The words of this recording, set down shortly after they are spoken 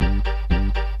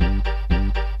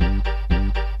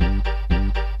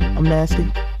I'm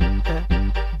nasty.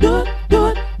 Do it, do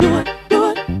it, do it, do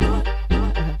it, do it.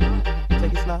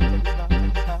 Take it slow, take it slow, take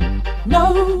it slow.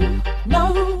 No,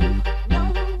 no,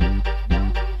 no.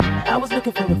 I was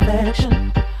looking for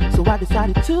affection, so I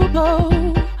decided to go.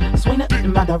 Swing it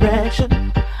in my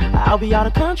direction. I'll be out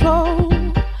of control.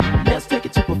 Let's take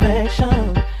it to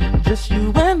perfection. Just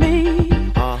you and me.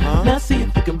 Let's see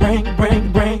if you can bring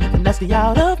the nasty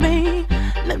out of me.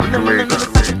 Let me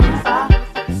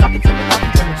suck it to me like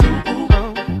you tell me to.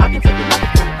 I can take it like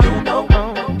you know.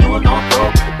 Do a long throw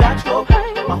with the backstroke.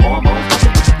 My hormones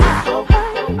go.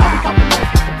 I'll be popping that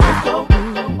disco.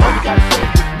 All you gotta say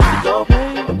is let's go.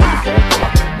 But when you say go,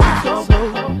 I can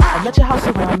I'm at your house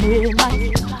around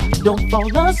midnight. Don't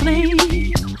fall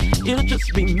asleep. It'll just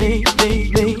be me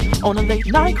on a late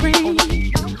night creep.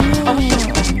 I'm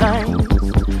showing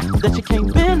things that you can't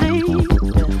believe.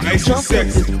 Nice and Jump in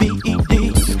sexy. this BED.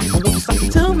 And won't you suck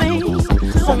it to me?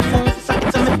 Suck it to me. Suck it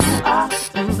to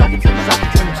me. Suck it to me. Suck it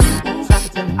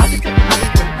to me. I can take it like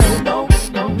you no.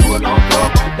 Do a long throw,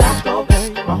 backstroke.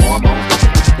 My hormones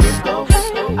go disco.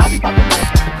 I'll be popping that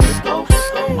disco.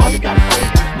 All you gotta say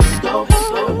is let's go.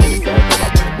 But when you say go,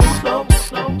 I move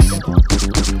slow.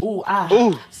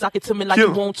 Ooh, suck it to me like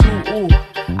you want to. Ooh,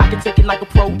 I can take it like a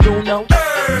pro, you know.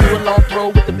 Do a long throw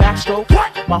with the backstroke.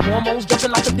 My hormones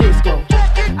jumping like a disco.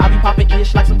 I'll be popping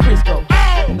ish like some Crisco.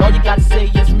 And all you gotta say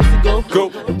is Missy go.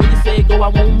 And when you say go, I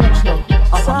won't move slow.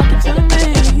 Suck it to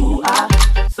me. Ooh,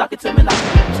 suck it to me like you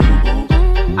want to.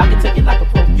 Ooh, I can take it like a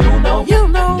pro, you know.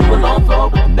 Do a long throw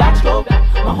with the backstroke.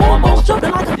 My hormones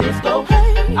jumping like a disco.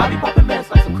 I'll be popping mess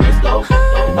like some Crisco.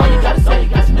 And all you gotta say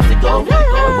is Missy go. And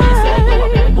when you say go, I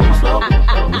won't move slow.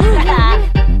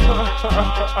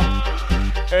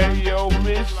 Hey yo,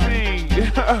 Missy,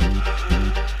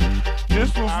 this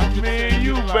was for me and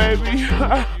you, baby.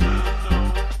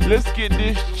 Let's get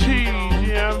this cheese,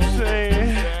 you know what I'm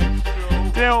saying?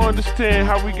 They don't understand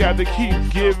how we got to keep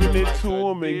giving it to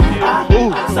them and giving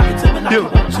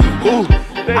it.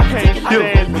 They can't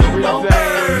stand the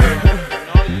resentment.